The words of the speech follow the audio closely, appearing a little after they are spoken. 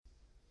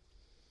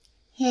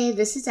Hey,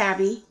 this is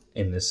Abby.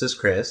 And this is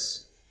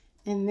Chris.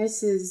 And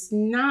this is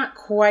not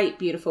quite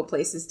Beautiful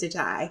Places to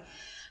Die.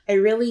 I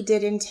really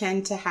did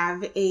intend to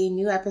have a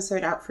new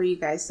episode out for you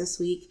guys this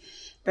week,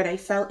 but I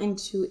fell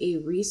into a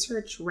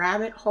research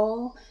rabbit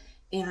hole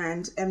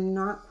and am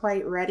not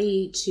quite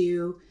ready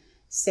to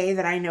say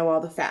that I know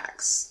all the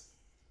facts.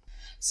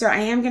 So I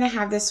am going to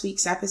have this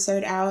week's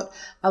episode out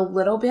a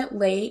little bit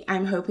late.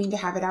 I'm hoping to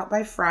have it out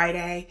by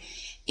Friday,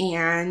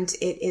 and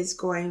it is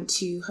going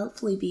to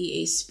hopefully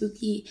be a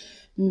spooky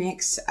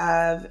mix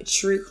of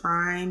true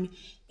crime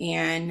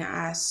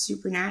and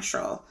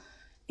supernatural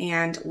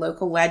and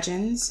local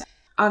legends.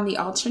 On the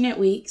alternate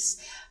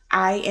weeks,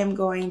 I am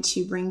going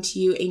to bring to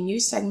you a new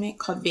segment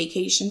called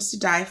Vacations to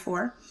Die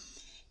For.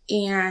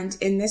 And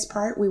in this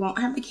part, we won't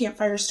have the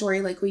campfire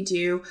story like we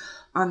do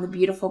on the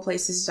Beautiful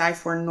Places to Die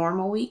For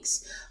normal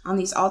weeks. On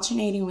these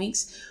alternating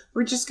weeks,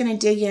 we're just going to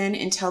dig in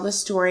and tell the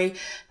story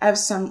of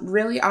some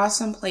really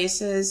awesome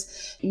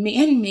places,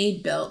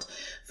 man-made built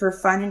for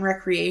fun and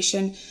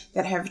recreation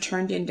that have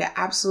turned into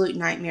absolute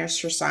nightmares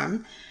for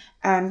some.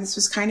 This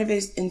was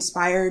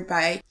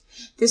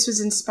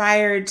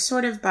inspired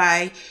sort of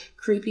by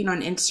creeping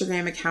on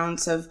Instagram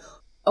accounts of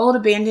old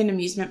abandoned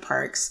amusement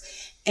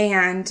parks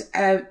and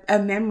a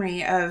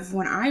memory of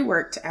when I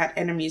worked at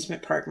an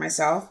amusement park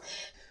myself.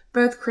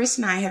 Both Chris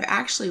and I have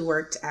actually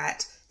worked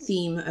at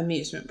theme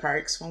amusement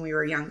parks when we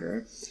were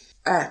younger.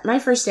 My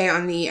first day at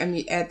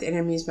an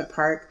amusement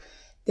park,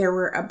 there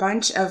were a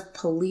bunch of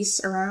police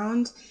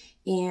around,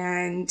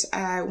 and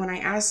when I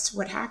asked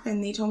what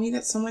happened, they told me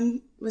that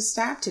someone was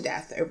stabbed to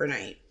death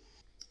overnight.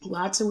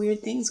 Lots of weird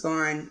things go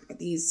on at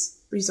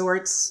these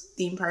resorts,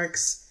 theme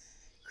parks,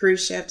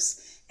 cruise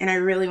ships, and I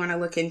really want to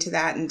look into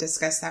that and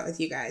discuss that with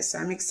you guys. So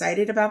I'm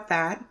excited about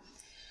that.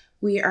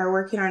 We are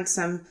working on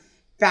some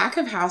back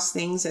of house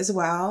things as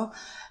well.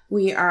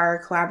 We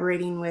are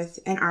collaborating with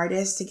an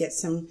artist to get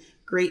some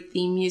great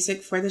theme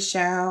music for the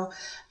show.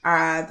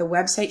 The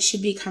website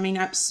should be coming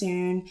up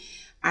soon.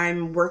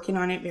 I'm working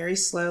on it very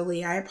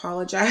slowly. I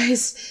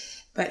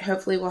apologize, but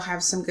hopefully we'll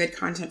have some good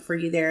content for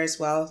you there as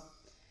well.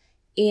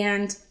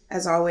 And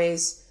as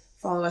always,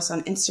 follow us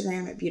on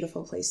Instagram at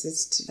Beautiful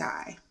Places to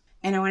Die.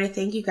 And I want to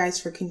thank you guys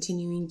for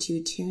continuing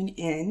to tune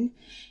in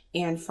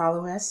and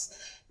follow us.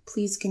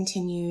 Please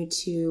continue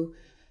to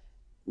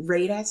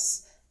rate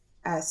us,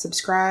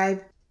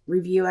 subscribe,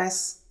 review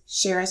us,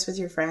 share us with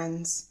your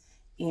friends,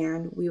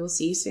 and we will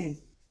see you soon.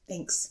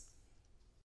 Thanks.